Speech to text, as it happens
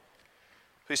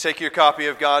Please take your copy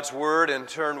of God's Word and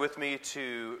turn with me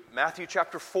to Matthew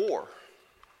chapter 4.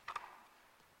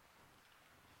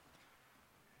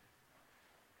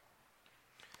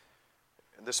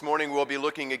 This morning we'll be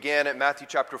looking again at Matthew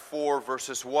chapter 4,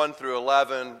 verses 1 through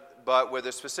 11, but with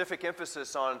a specific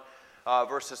emphasis on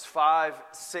verses 5,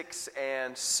 6,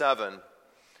 and 7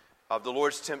 of the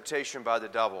Lord's temptation by the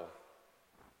devil.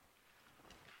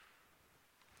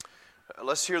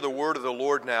 Let's hear the word of the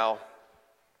Lord now.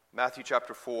 Matthew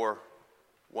chapter 4,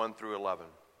 1 through 11.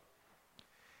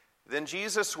 Then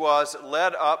Jesus was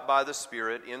led up by the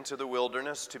Spirit into the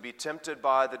wilderness to be tempted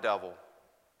by the devil.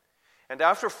 And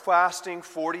after fasting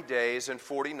 40 days and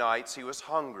 40 nights, he was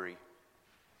hungry.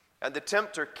 And the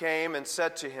tempter came and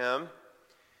said to him,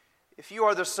 "If you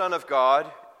are the Son of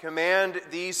God, command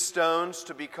these stones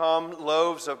to become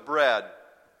loaves of bread."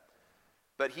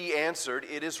 But he answered,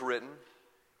 "It is written,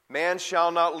 man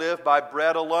shall not live by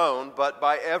bread alone, but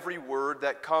by every word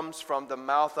that comes from the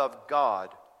mouth of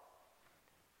God."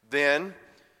 Then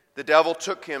the devil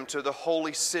took him to the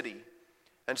holy city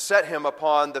and set him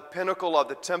upon the pinnacle of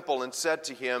the temple and said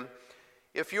to him,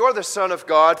 "If you are the Son of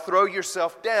God, throw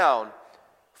yourself down,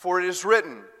 for it is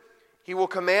written, He will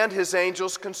command His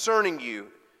angels concerning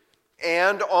you,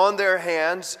 and on their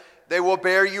hands they will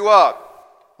bear you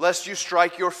up, lest you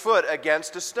strike your foot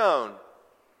against a stone."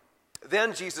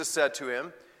 Then Jesus said to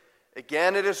him,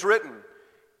 "Again it is written,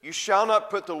 you shall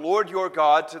not put the Lord your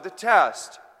God to the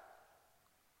test."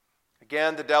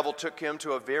 Again the devil took him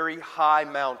to a very high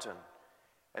mountain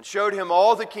and showed him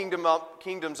all the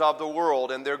kingdoms of the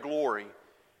world and their glory.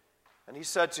 And he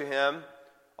said to him,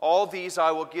 "All these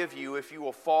I will give you if you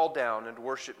will fall down and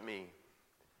worship me."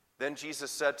 Then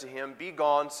Jesus said to him,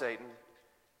 "Begone, Satan,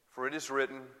 for it is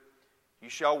written, you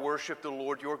shall worship the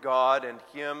Lord your God, and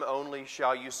Him only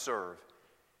shall you serve."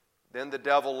 Then the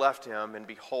devil left him, and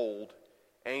behold,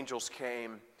 angels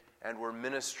came and were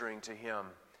ministering to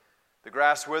him. The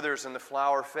grass withers and the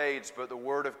flower fades, but the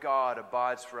word of God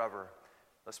abides forever.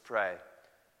 Let's pray.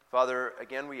 Father,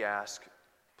 again we ask,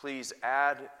 please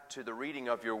add to the reading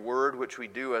of your word, which we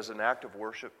do as an act of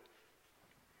worship,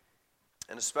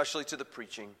 and especially to the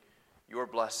preaching, your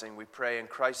blessing. We pray in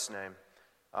Christ's name.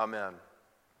 Amen.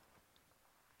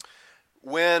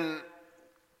 When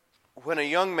a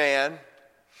young man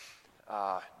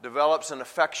develops an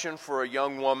affection for a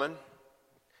young woman,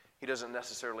 he doesn't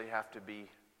necessarily have to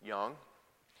be young.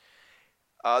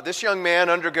 This young man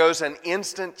undergoes an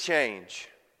instant change.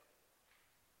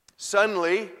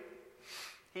 Suddenly,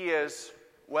 he is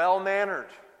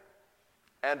well-mannered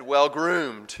and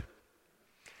well-groomed.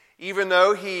 Even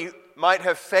though he might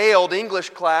have failed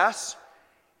English class,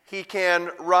 he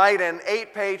can write an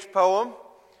 8-page poem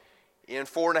in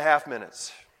 4.5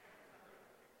 minutes.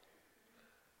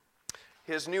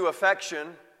 His new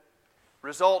affection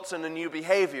results in a new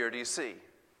behavior, do you see?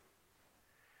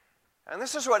 And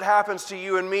this is what happens to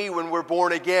you and me when we're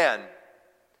born again.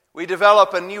 We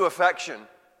develop a new affection.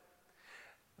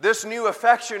 This new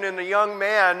affection in the young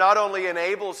man not only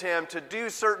enables him to do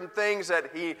certain things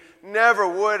that he never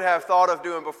would have thought of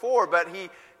doing before, but he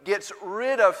gets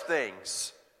rid of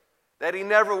things that he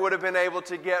never would have been able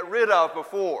to get rid of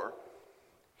before.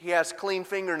 He has clean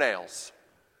fingernails,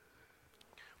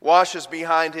 washes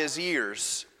behind his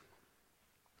ears.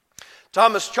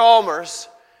 Thomas Chalmers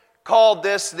called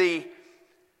this the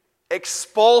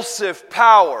expulsive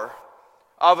power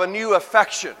of a new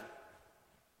affection.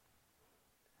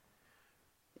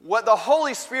 What the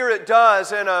Holy Spirit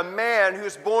does in a man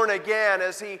who's born again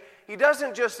is he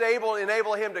doesn't just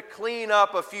enable him to clean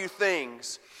up a few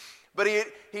things, but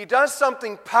he does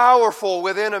something powerful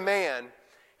within a man.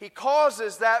 He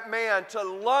causes that man to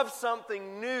love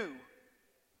something new.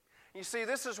 You see,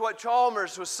 this is what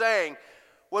Chalmers was saying.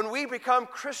 When we become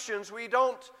Christians,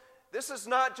 this is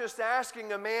not just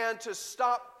asking a man to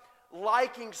stop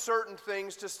liking certain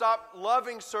things, to stop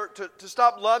loving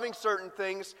certain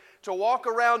things, to walk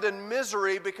around in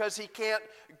misery because he can't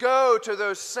go to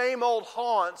those same old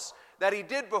haunts that he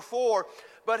did before.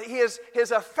 But his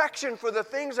affection for the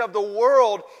things of the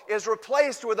world is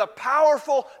replaced with a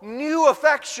powerful new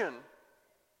affection.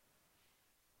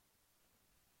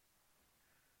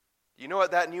 You know what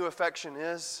that new affection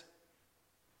is?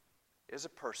 Is a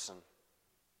person.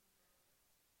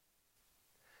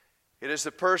 It is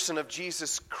the person of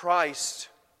Jesus Christ.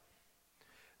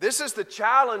 This is the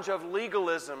challenge of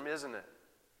legalism, isn't it?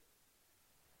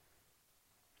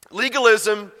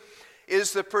 Legalism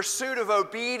is the pursuit of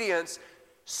obedience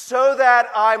so that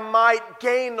I might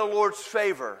gain the Lord's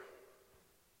favor.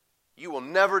 You will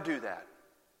never do that.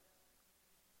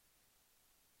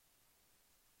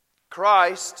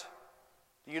 Christ,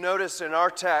 you notice in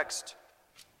our text,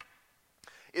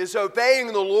 is obeying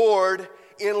the Lord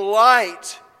in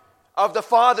light of the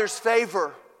Father's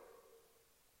favor.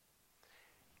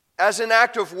 As an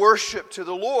act of worship to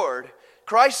the Lord,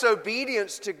 Christ's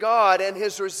obedience to God and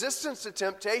his resistance to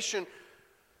temptation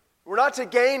were not to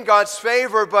gain God's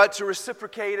favor, but to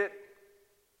reciprocate it.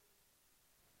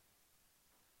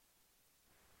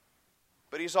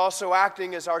 But he's also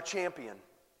acting as our champion.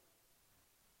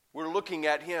 We're looking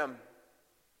at him,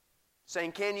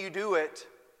 saying, can you do it?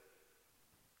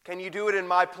 Can you do it in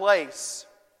my place?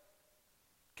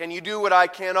 Can you do what I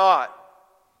cannot?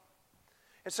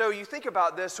 And so you think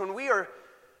about this, when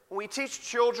we teach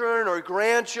children or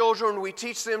grandchildren, we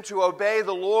teach them to obey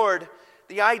the Lord,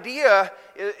 the idea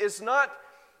is not,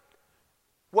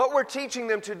 what we're teaching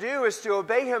them to do is to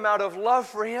obey him out of love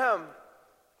for him.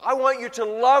 I want you to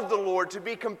love the Lord, to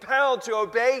be compelled to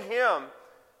obey him,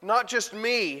 not just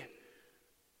me.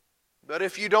 But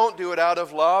if you don't do it out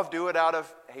of love, do it out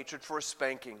of hatred for a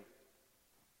spanking.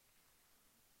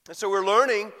 And so we're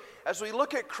learning, as we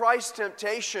look at Christ's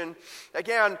temptation,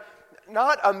 again,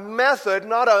 not a method,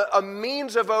 not a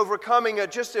means of overcoming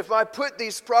it, just if I put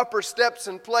these proper steps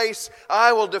in place,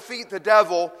 I will defeat the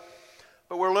devil.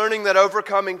 But we're learning that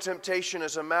overcoming temptation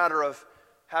is a matter of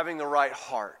having the right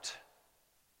heart.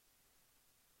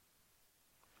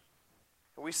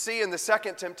 We see in the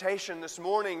second temptation this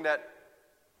morning that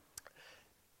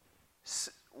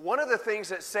one of the things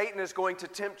that Satan is going to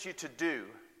tempt you to do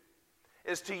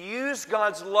is to use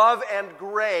God's love and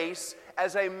grace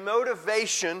as a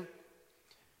motivation,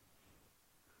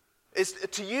 is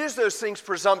to use those things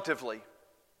presumptively,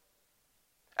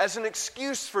 as an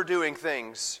excuse for doing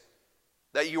things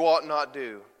that you ought not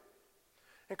do.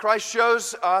 And Christ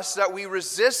shows us that we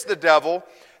resist the devil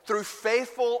through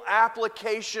faithful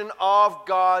application of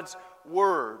God's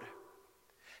Word.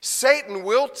 Satan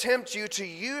will tempt you to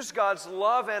use God's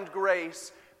love and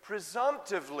grace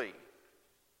presumptively,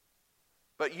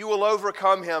 but you will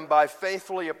overcome him by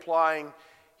faithfully applying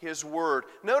his Word.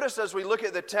 Notice as we look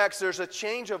at the text, there's a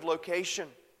change of location.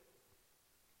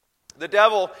 The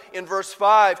devil, in verse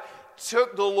 5,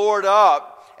 took the Lord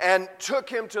up and took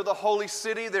him to the holy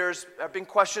city. There have been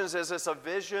questions, is this a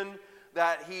vision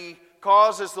that he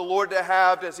causes the Lord to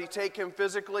have? Does he take him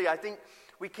physically? I think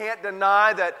we can't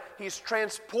deny that he's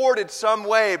transported some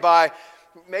way by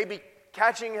maybe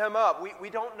catching him up. We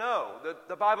don't know.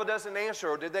 The Bible doesn't answer.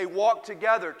 Or did they walk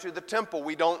together to the temple?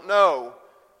 We don't know.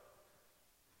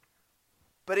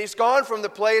 But he's gone from the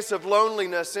place of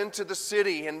loneliness into the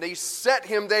city, and they set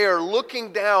him there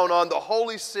looking down on the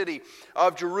holy city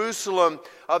of Jerusalem,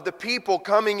 of the people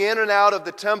coming in and out of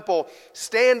the temple,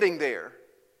 standing there.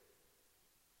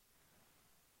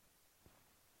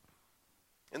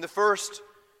 In the first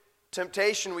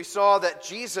temptation, we saw that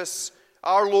Jesus,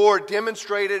 our Lord,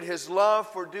 demonstrated his love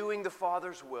for doing the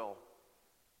Father's will.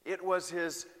 It was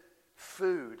his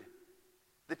food.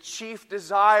 The chief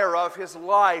desire of his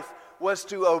life was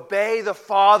to obey the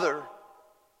Father.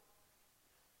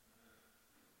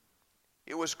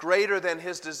 It was greater than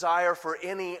his desire for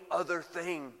any other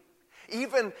thing,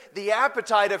 even the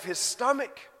appetite of his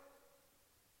stomach.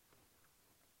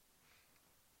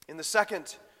 In the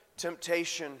second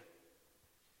temptation,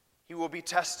 he will be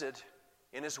tested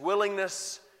in his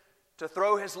willingness to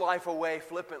throw his life away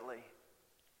flippantly.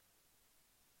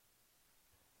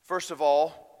 First of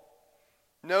all,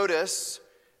 notice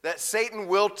that Satan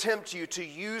will tempt you to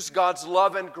use God's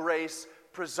love and grace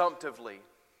presumptively.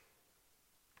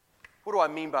 What do I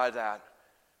mean by that?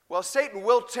 Well, Satan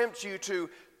will tempt you to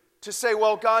say,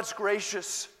 well, God's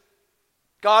gracious.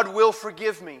 God will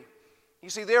forgive me. You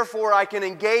see, therefore, I can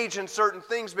engage in certain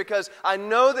things because I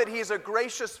know that he's a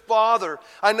gracious Father.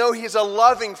 I know he's a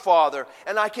loving Father.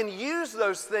 And I can use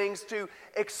those things to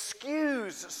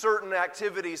excuse certain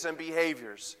activities and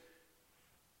behaviors.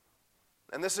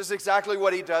 And this is exactly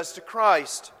what he does to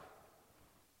Christ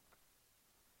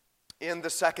in the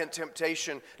second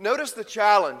temptation. Notice the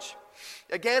challenge.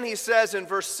 Again, he says in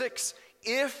verse 6,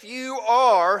 if you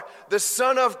are the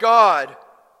Son of God.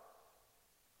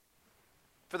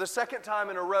 For the second time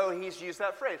in a row, he's used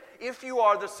that phrase. If you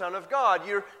are the Son of God,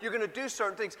 you're going to do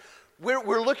certain things.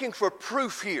 We're looking for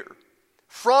proof here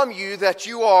from you that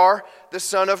you are the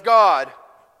Son of God.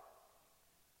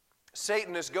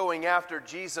 Satan is going after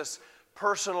Jesus'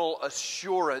 personal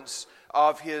assurance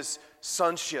of his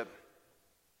sonship.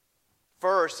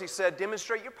 First, he said,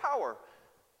 demonstrate your power.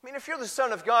 I mean, if you're the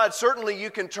Son of God, certainly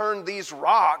you can turn these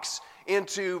rocks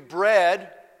into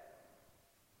bread.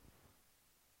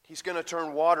 He's going to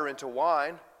turn water into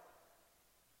wine.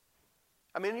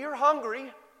 I mean, you're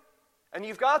hungry, and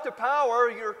you've got the power.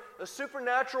 You're a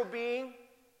supernatural being.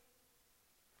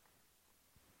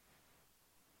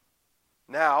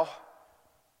 Now,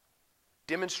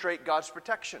 demonstrate God's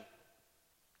protection.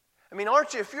 I mean,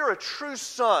 aren't you? If you're a true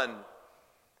son,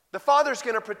 the Father's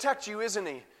going to protect you, isn't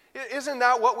He? Isn't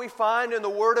that what we find in the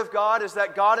Word of God, is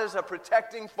that God is a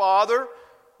protecting Father?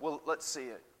 Well, let's see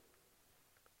it.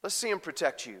 Let's see Him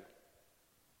protect you.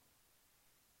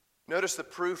 Notice the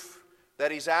proof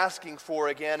that He's asking for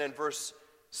again in verse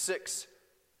 6.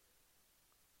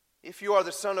 If you are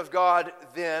the Son of God,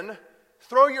 then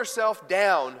throw yourself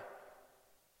down.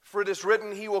 For it is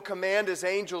written, He will command His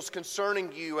angels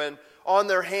concerning you, and on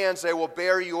their hands they will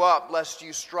bear you up, lest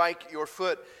you strike your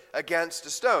foot against a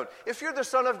stone. If you're the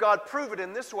Son of God, prove it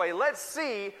in this way. Let's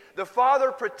see the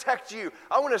Father protect you.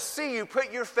 I want to see you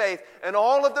put your faith in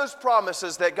all of those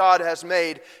promises that God has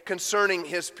made concerning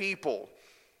His people.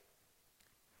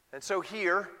 And so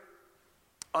here,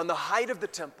 on the height of the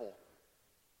temple,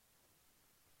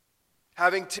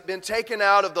 having been taken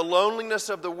out of the loneliness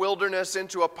of the wilderness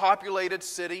into a populated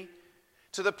city,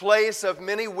 to the place of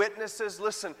many witnesses,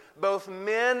 listen, both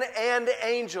men and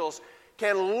angels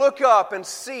can look up and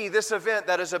see this event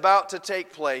that is about to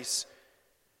take place.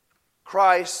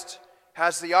 Christ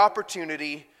has the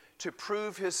opportunity to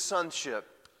prove His sonship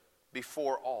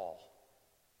before all.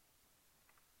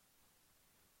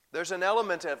 There's an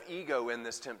element of ego in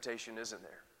this temptation, isn't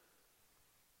there?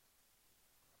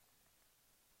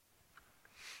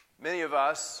 Many of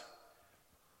us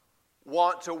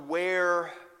want to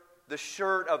wear the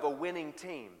shirt of a winning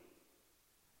team.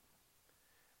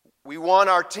 We want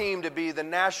our team to be the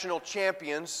national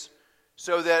champions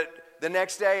so that the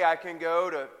next day I can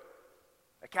go to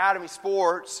Academy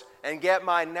Sports and get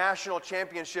my national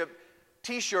championship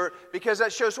t-shirt, because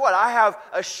that shows what? I have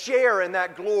a share in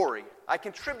that glory. I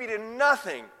contributed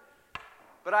nothing,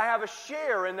 but I have a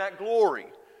share in that glory.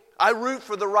 I root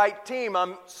for the right team.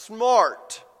 I'm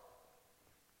smart.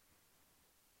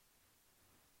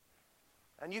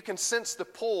 And you can sense the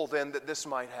pull then that this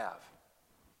might have.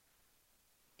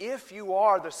 If you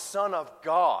are the Son of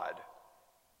God,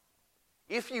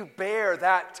 if you bear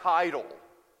that title,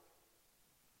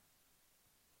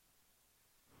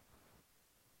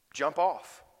 jump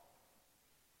off.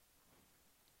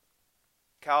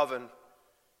 Calvin,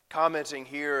 commenting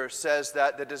here, says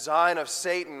that the design of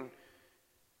Satan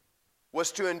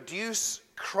was to induce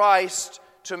Christ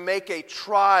to make a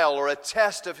trial or a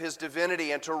test of His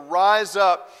divinity and to rise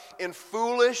up in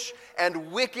foolish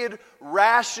and wicked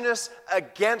rashness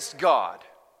against God.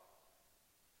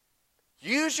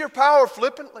 Use your power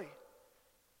flippantly.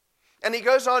 And he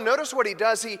goes on, notice what he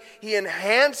does. He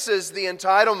enhances the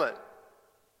entitlement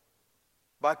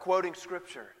by quoting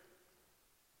Scripture.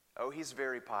 Oh, he's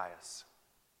very pious.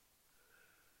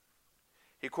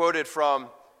 He quoted from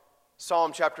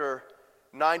Psalm chapter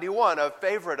 91, a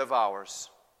favorite of ours.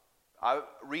 I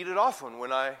read it often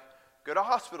when I go to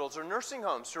hospitals or nursing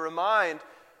homes to remind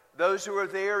those who are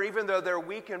there, even though they're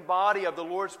weak in body, of the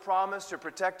Lord's promise to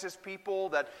protect His people,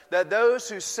 that those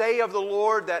who say of the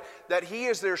Lord that He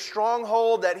is their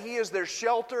stronghold, that He is their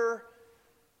shelter,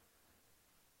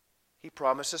 He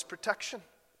promises protection.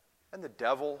 And the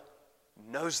devil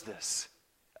knows this.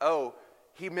 Oh,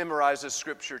 he memorizes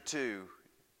Scripture too.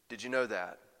 Did you know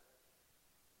that?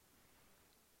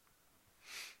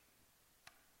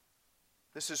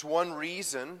 This is one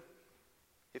reason,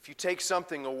 if you take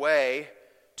something away,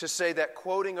 to say that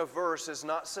quoting a verse is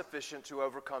not sufficient to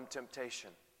overcome temptation.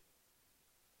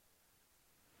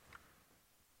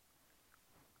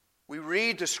 We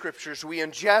read the Scriptures, we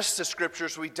ingest the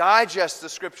Scriptures, we digest the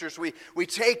Scriptures, we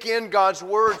take in God's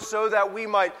Word so that we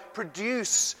might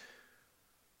produce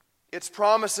its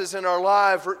promises in our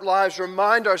lives,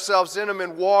 remind ourselves in them,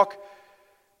 and walk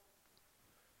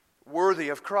worthy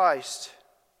of Christ.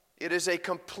 It is a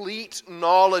complete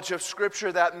knowledge of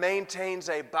Scripture that maintains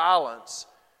a balance.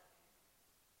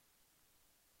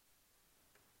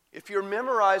 If you're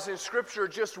memorizing Scripture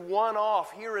just one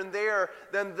off here and there,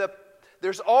 then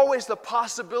there's always the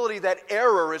possibility that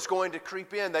error is going to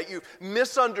creep in, that you've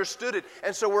misunderstood it.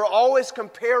 And so we're always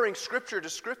comparing Scripture to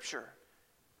Scripture.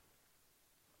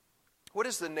 What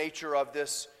is the nature of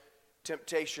this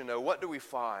temptation, though? What do we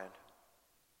find?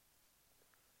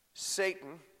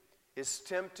 Satan is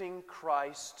tempting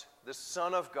Christ, the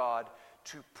Son of God,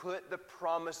 to put the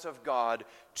promise of God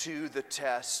to the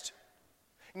test.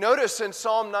 Notice in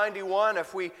Psalm 91,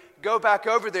 if we go back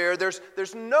over there,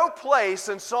 there's no place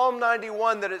in Psalm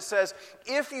 91 that it says,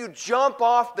 if you jump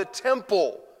off the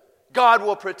temple, God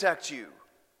will protect you.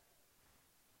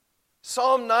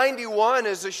 Psalm 91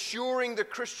 is assuring the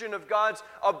Christian of God's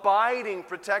abiding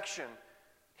protection.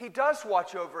 He does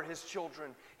watch over His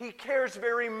children. He cares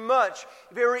very much,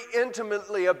 very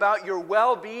intimately about your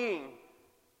well-being.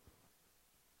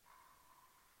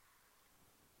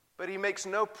 but He makes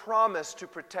no promise to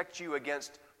protect you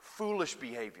against foolish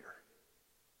behavior.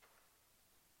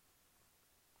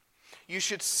 You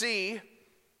should see,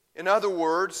 in other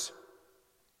words,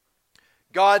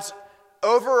 God's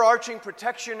overarching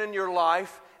protection in your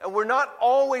life, and we're not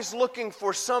always looking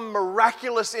for some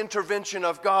miraculous intervention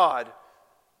of God.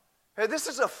 Hey, this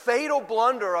is a fatal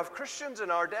blunder of Christians in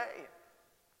our day.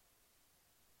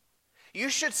 You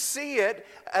should see it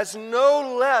as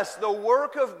no less the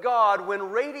work of God when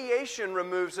radiation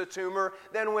removes a tumor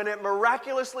than when it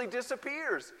miraculously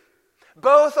disappears.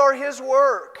 Both are His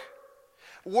work,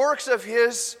 works of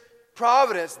His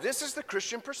providence. This is the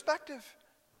Christian perspective.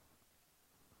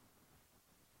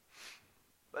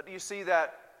 But do you see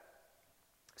that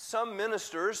some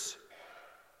ministers,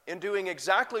 in doing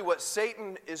exactly what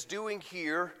Satan is doing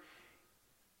here,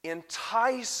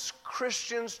 entice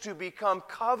Christians to become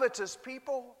covetous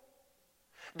people?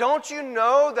 Don't you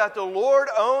know that the Lord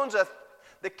owns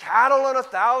the cattle on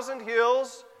 1,000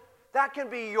 hills? That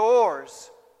can be yours.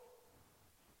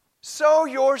 Sow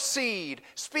your seed.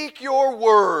 Speak your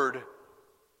word.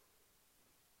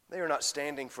 They are not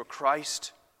standing for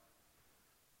Christ.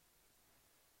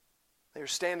 They are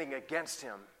standing against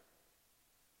Him.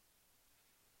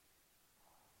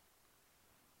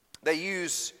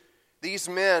 These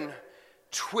men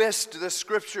twist the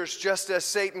Scriptures just as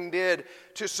Satan did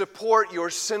to support your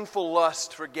sinful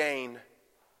lust for gain.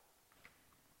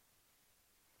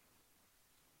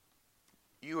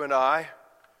 You and I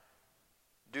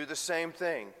do the same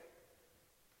thing.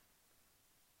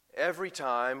 Every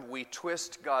time we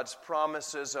twist God's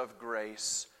promises of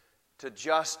grace to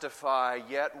justify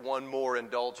yet one more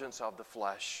indulgence of the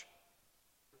flesh.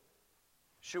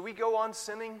 Should we go on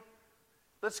sinning?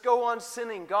 Let's go on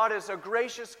sinning. God is a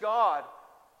gracious God.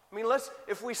 I mean,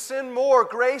 if we sin more,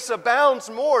 grace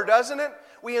abounds more, doesn't it?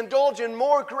 We indulge in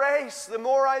more grace the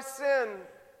more I sin.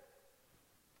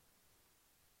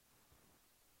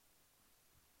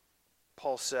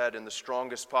 Paul said in the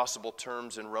strongest possible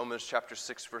terms in Romans chapter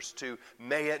 6, verse 2,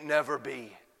 "May it never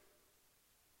be."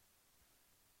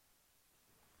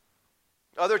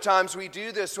 Other times we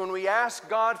do this when we ask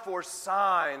God for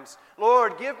signs.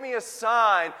 Lord, give me a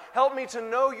sign. Help me to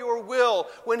know your will,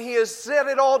 when He has set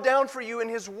it all down for you in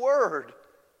His Word.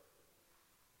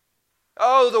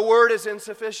 Oh, the Word is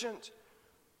insufficient.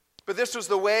 But this was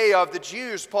the way of the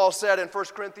Jews, Paul said in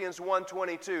 1 Corinthians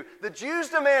 1:22. The Jews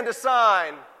demand a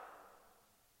sign.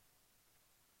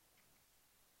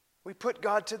 We put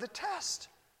God to the test.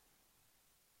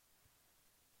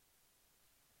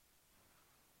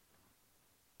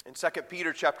 In 2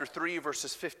 Peter chapter 3,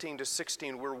 verses 15 to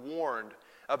 16, we're warned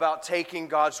about taking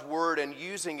God's word and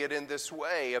using it in this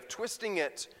way, of twisting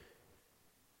it.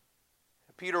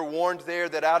 Peter warned there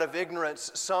that out of ignorance,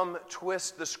 some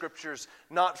twist the Scriptures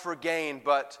not for gain,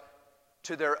 but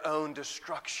to their own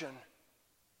destruction.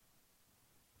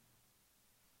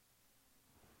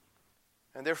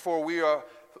 And therefore we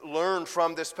learn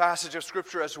from this passage of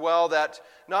Scripture as well that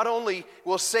not only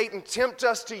will Satan tempt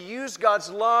us to use God's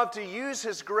love, to use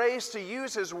His grace, to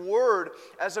use His word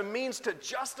as a means to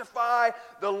justify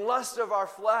the lust of our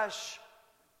flesh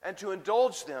and to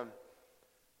indulge them,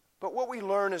 but what we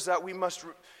learn is that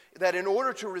that in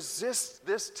order to resist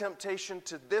this temptation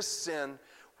to this sin,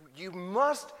 you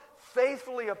must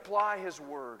faithfully apply His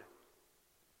word.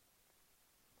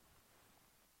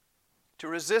 To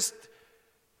resist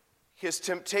His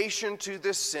temptation to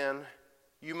this sin,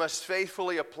 you must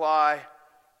faithfully apply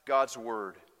God's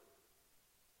word.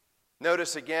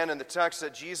 Notice again in the text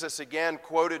that Jesus again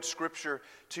quoted Scripture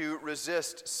to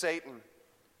resist Satan.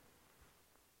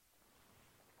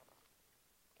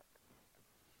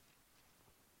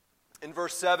 In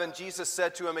verse 7, Jesus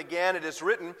said to him again, "It is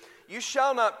written, you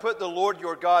shall not put the Lord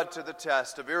your God to the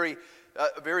test." A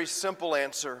very simple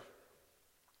answer.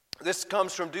 This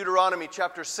comes from Deuteronomy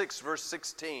chapter 6, verse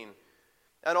 16.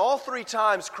 And all three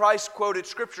times Christ quoted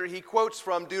Scripture, He quotes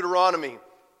from Deuteronomy.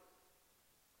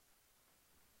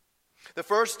 The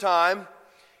first time,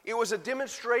 it was a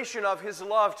demonstration of His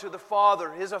love to the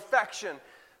Father, His affection,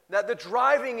 that the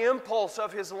driving impulse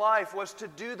of His life was to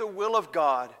do the will of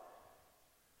God.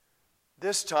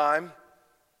 This time,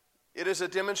 it is a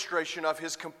demonstration of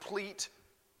His complete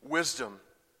wisdom.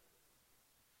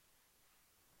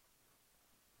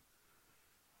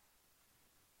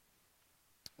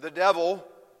 The devil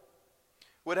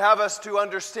would have us to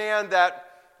understand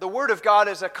that the Word of God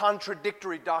is a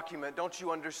contradictory document. Don't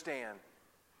you understand?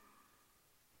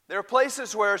 There are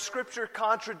places where Scripture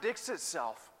contradicts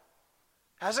itself.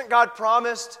 Hasn't God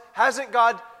promised? Hasn't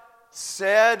God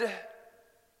said?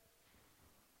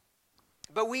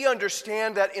 But we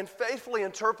understand that in faithfully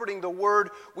interpreting the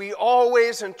Word, we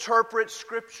always interpret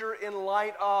Scripture in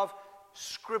light of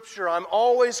Scripture. I'm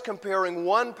always comparing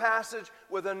one passage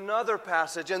with another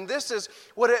passage. And this is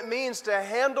what it means to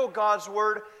handle God's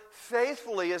Word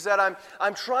faithfully, is that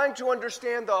I'm trying to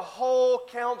understand the whole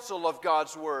counsel of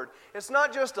God's Word. It's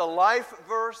not just a life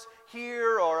verse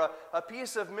here or a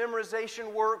piece of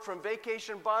memorization work from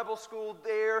Vacation Bible School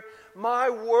there. My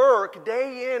work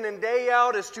day in and day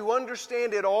out is to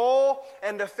understand it all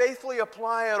and to faithfully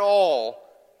apply it all.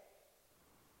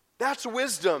 That's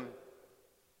wisdom.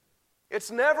 It's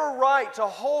never right to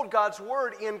hold God's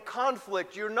Word in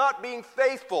conflict. You're not being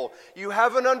faithful. You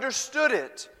haven't understood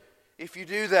it if you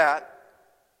do that.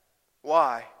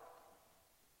 Why?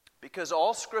 Because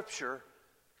all Scripture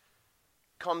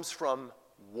comes from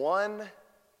one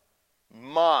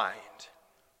mind,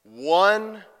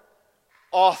 one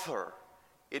author.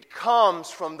 It comes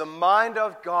from the mind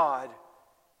of God.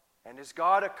 And is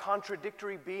God a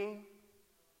contradictory being?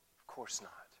 Of course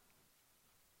not.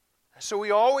 So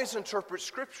we always interpret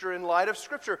Scripture in light of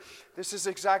Scripture. This is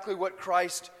exactly what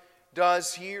Christ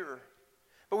does here.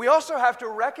 But we also have to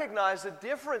recognize the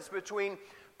difference between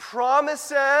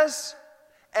promises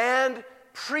and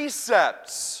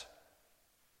precepts.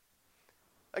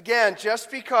 Again,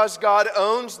 just because God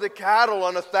owns the cattle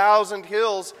on 1,000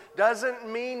 hills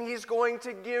doesn't mean He's going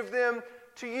to give them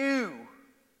to you.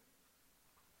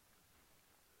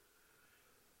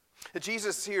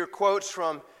 Jesus here quotes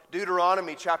from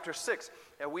Deuteronomy chapter 6.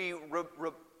 And we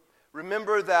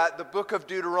remember that the book of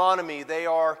Deuteronomy,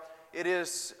 it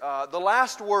is the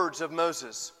last words of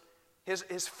Moses,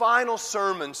 his final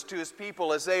sermons to his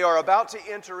people as they are about to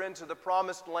enter into the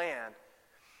promised land.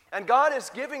 And God is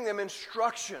giving them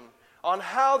instruction on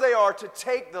how they are to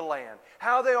take the land,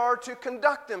 how they are to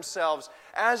conduct themselves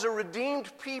as a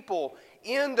redeemed people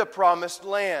in the promised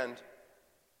land.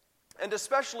 And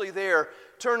especially there,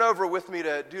 turn over with me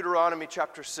to Deuteronomy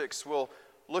chapter 6. We'll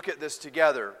look at this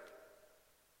together.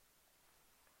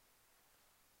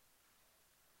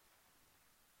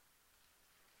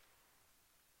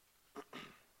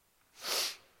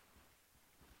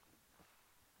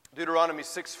 Deuteronomy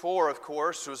 6:4, of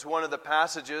course, was one of the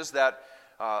passages that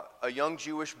a young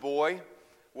Jewish boy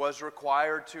was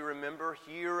required to remember.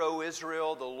 Hear, O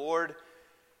Israel, the Lord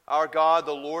our God,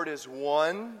 the Lord is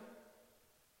one.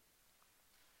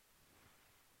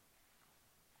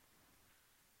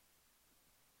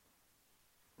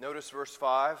 Notice verse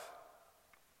 5.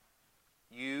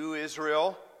 You,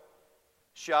 Israel,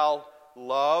 shall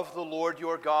love the Lord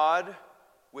your God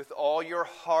with all your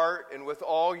heart and with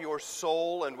all your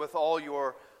soul and with all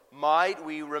your might.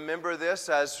 We remember this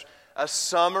as a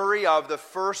summary of the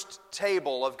first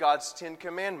table of God's 10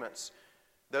 Commandments.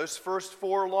 Those first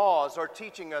 4 laws are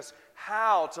teaching us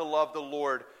how to love the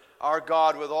Lord our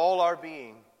God with all our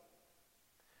being.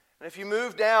 And if you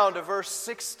move down to verse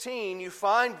 16, you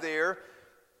find there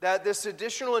that this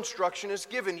additional instruction is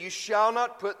given. You shall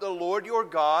not put the Lord your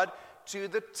God to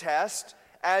the test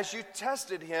as you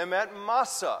tested him at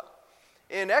Massah.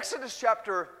 In Exodus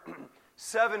chapter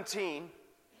 17,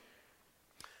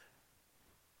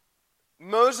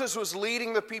 Moses was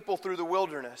leading the people through the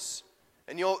wilderness.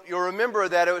 And you'll remember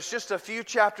that it was just a few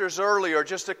chapters earlier,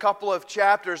 just a couple of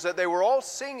chapters, that they were all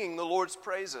singing the Lord's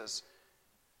praises.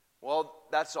 Well,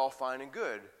 that's all fine and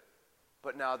good.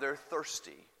 But now they're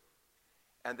thirsty.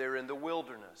 And they're in the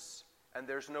wilderness. And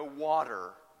there's no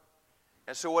water.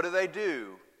 And so what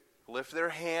do? Lift their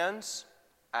hands,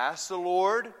 ask the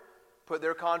Lord, put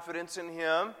their confidence in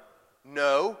Him?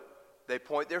 No. They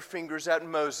point their fingers at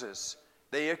Moses.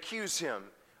 They accuse him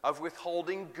of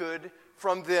withholding good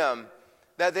from them.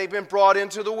 That they've been brought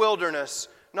into the wilderness,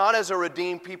 not as a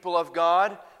redeemed people of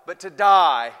God, but to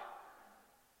die.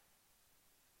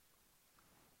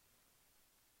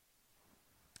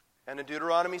 And in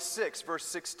Deuteronomy 6, verse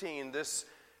 16, this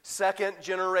second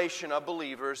generation of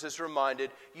believers is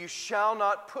reminded, you shall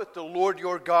not put the Lord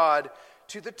your God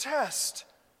to the test.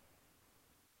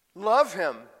 Love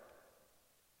Him.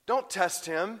 Don't test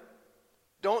Him.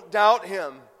 Don't doubt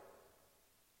Him.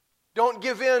 Don't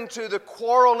give in to the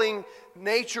quarreling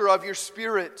nature of your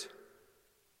spirit.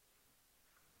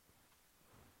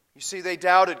 You see, they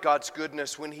doubted God's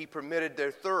goodness when He permitted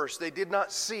their thirst. They did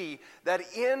not see that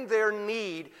in their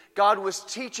need, God was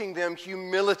teaching them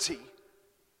humility,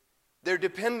 their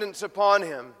dependence upon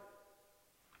Him.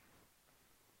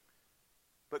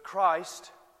 But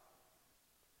Christ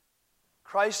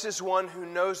is one who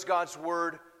knows God's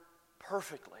Word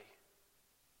perfectly.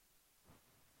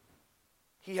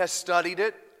 He has studied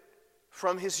it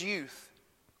from his youth.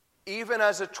 Even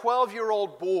as a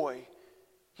 12-year-old boy,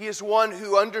 He is one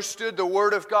who understood the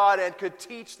Word of God and could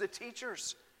teach the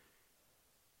teachers.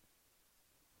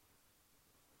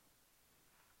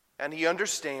 And he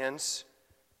understands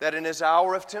that in his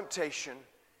hour of temptation,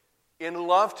 in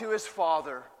love to his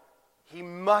Father, he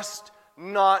must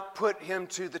not put him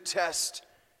to the test.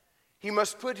 He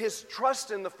must put his trust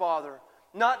in the Father,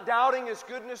 not doubting his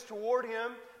goodness toward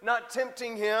him, not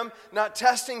tempting him, not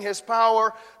testing his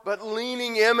power, but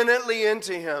leaning eminently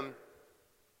into him.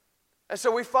 And so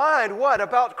we find what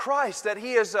about Christ? That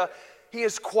he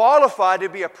is qualified to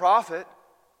be a prophet.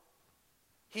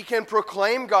 He can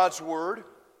proclaim God's word.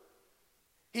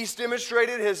 He's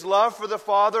demonstrated his love for the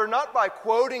Father not by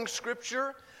quoting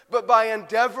Scripture, but by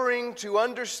endeavoring to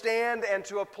understand and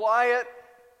to apply it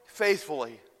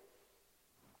faithfully.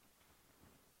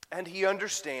 And he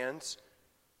understands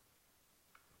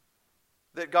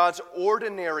that God's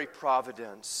ordinary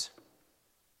providence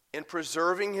in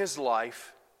preserving his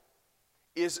life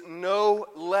is no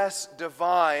less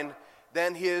divine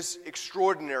than his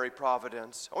extraordinary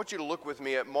providence. I want you to look with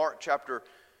me at Mark chapter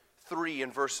 3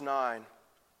 and verse 9.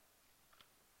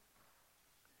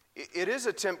 It is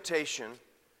a temptation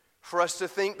for us to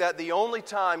think that the only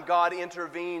time God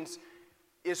intervenes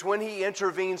is when he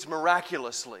intervenes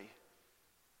miraculously.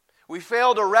 We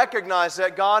fail to recognize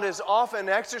that God is often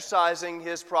exercising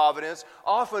his providence,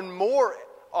 often more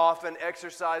often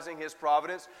exercising his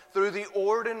providence through the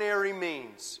ordinary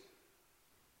means.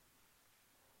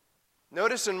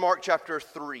 Notice in Mark chapter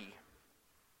 3,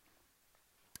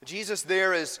 Jesus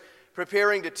there is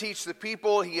preparing to teach the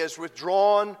people. He has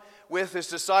withdrawn with his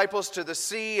disciples to the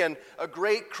sea, and a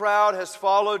great crowd has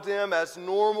followed them as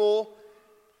normal.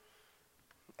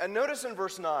 And notice in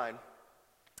verse 9,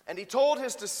 and he told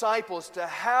his disciples to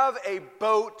have a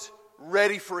boat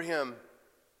ready for him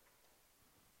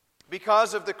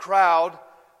because of the crowd,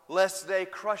 lest they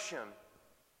crush him.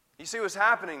 You see what's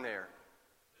happening there?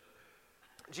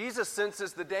 Jesus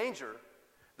senses the danger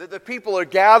that the people are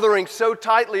gathering so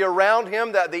tightly around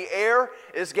him that the air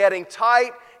is getting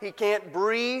tight. He can't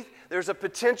breathe. There's a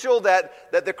potential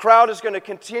that the crowd is going to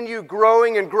continue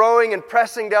growing and growing and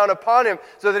pressing down upon him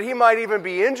so that he might even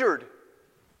be injured.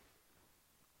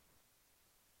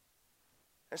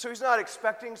 And so he's not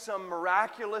expecting some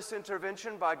miraculous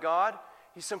intervention by God.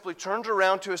 He simply turns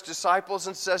around to his disciples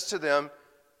and says to them,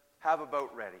 have a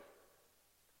boat ready.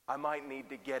 I might need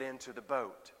to get into the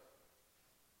boat.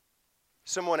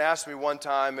 Someone asked me one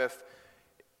time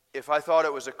if I thought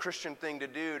it was a Christian thing to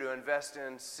do to invest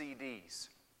in CDs.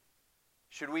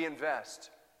 Should we invest?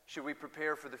 Should we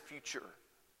prepare for the future?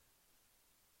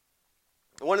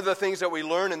 One of the things that we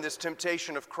learn in this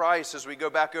temptation of Christ as we go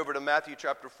back over to Matthew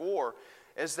chapter 4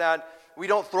 is that we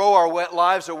don't throw our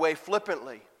lives away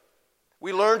flippantly.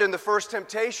 We learned in the first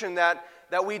temptation that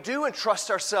we do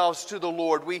entrust ourselves to the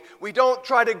Lord. We don't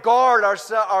try to guard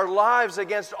our lives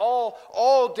against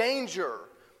all danger.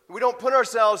 We don't put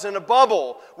ourselves in a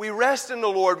bubble. We rest in the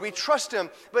Lord. We trust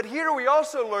him. But here we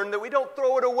also learn that we don't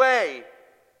throw it away.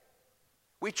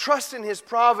 We trust in his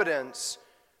providence,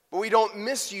 but we don't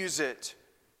misuse it.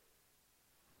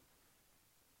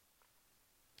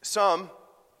 Some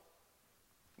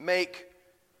make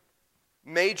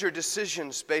major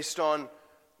decisions based on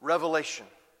revelation.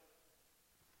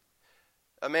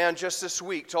 A man just this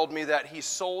week told me that he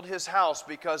sold his house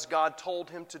because God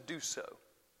told him to do so.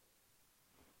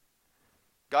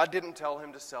 God didn't tell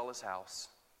him to sell his house.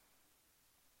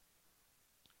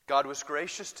 God was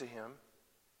gracious to him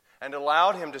and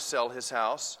allowed him to sell his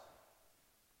house.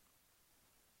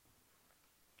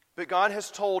 But God has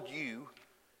told you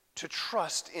to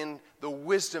trust in the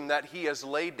wisdom that he has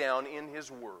laid down in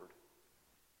his word.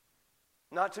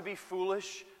 Not to be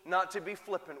foolish, not to be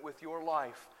flippant with your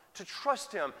life. To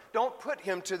trust him. Don't put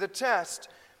him to the test.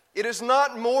 It is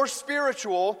not more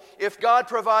spiritual if God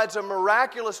provides a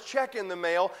miraculous check in the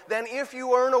mail than if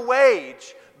you earn a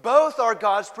wage. Both are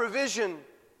God's provision.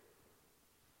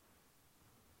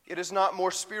 It is not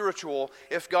more spiritual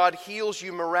if God heals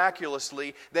you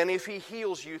miraculously than if he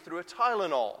heals you through a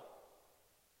Tylenol.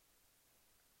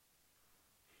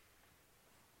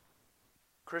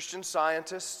 Christian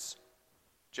scientists,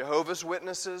 Jehovah's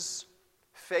Witnesses,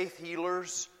 faith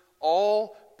healers,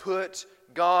 all put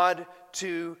God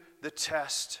to the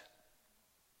test.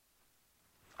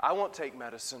 I won't take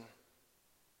medicine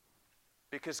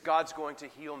because God's going to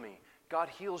heal me. God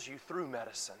heals you through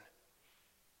medicine.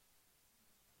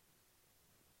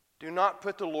 Do not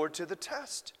put the Lord to the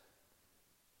test.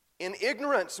 In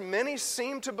ignorance, many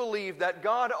seem to believe that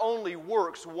God only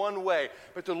works one way,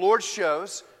 but the Lord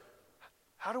shows.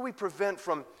 How do we prevent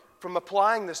from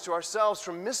applying this to ourselves,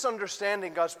 from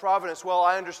misunderstanding God's providence? Well,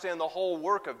 I understand the whole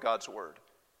work of God's word.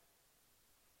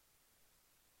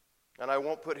 and I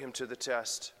won't put him to the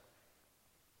test.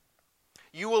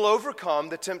 You will overcome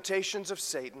the temptations of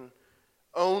Satan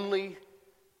only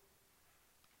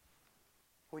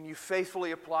when you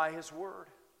faithfully apply his word,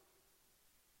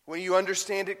 when you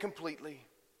understand it completely.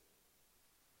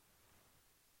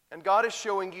 And God is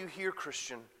showing you here,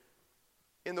 Christian,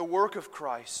 in the work of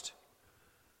Christ,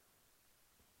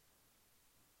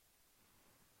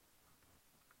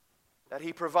 that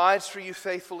he provides for you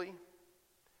faithfully,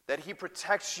 that he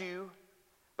protects you,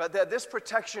 but that this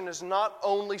protection is not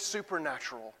only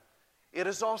supernatural, it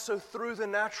is also through the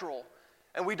natural.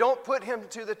 And we don't put him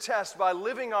to the test by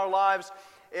living our lives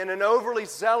in an overly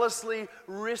zealously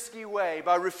risky way,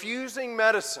 by refusing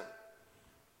medicine,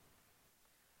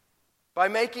 by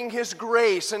making his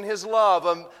grace and his love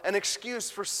an excuse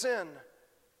for sin.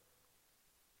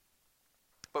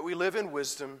 But we live in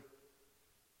wisdom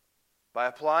by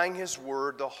applying his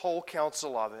word, the whole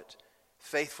counsel of it,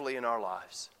 faithfully in our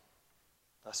lives.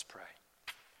 Let's pray.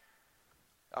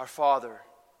 Our Father,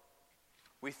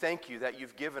 we thank you that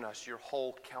you've given us your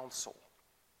whole counsel,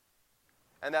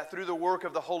 and that through the work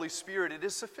of the Holy Spirit, it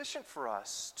is sufficient for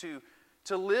us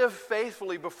to live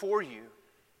faithfully before you.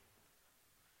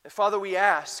 And Father, we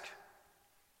ask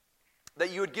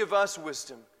that you would give us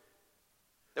wisdom,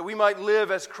 that we might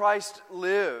live as Christ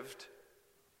lived,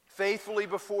 faithfully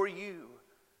before you,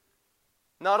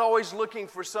 not always looking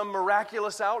for some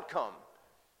miraculous outcome,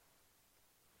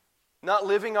 not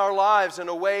living our lives in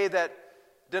a way that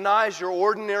denies your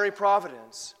ordinary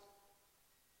providence.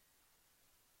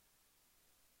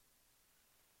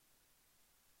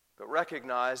 But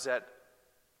recognize that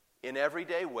in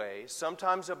everyday ways,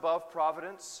 sometimes above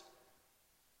providence,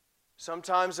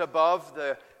 sometimes above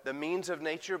the means of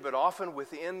nature, but often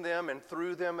within them and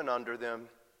through them and under them,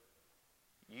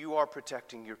 you are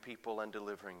protecting your people and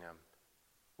delivering them.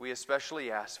 We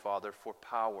especially ask, Father, for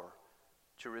power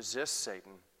to resist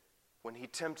Satan when he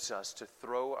tempts us to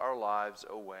throw our lives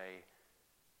away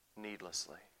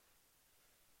needlessly.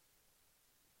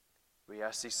 We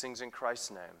ask these things in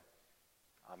Christ's name.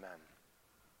 Amen.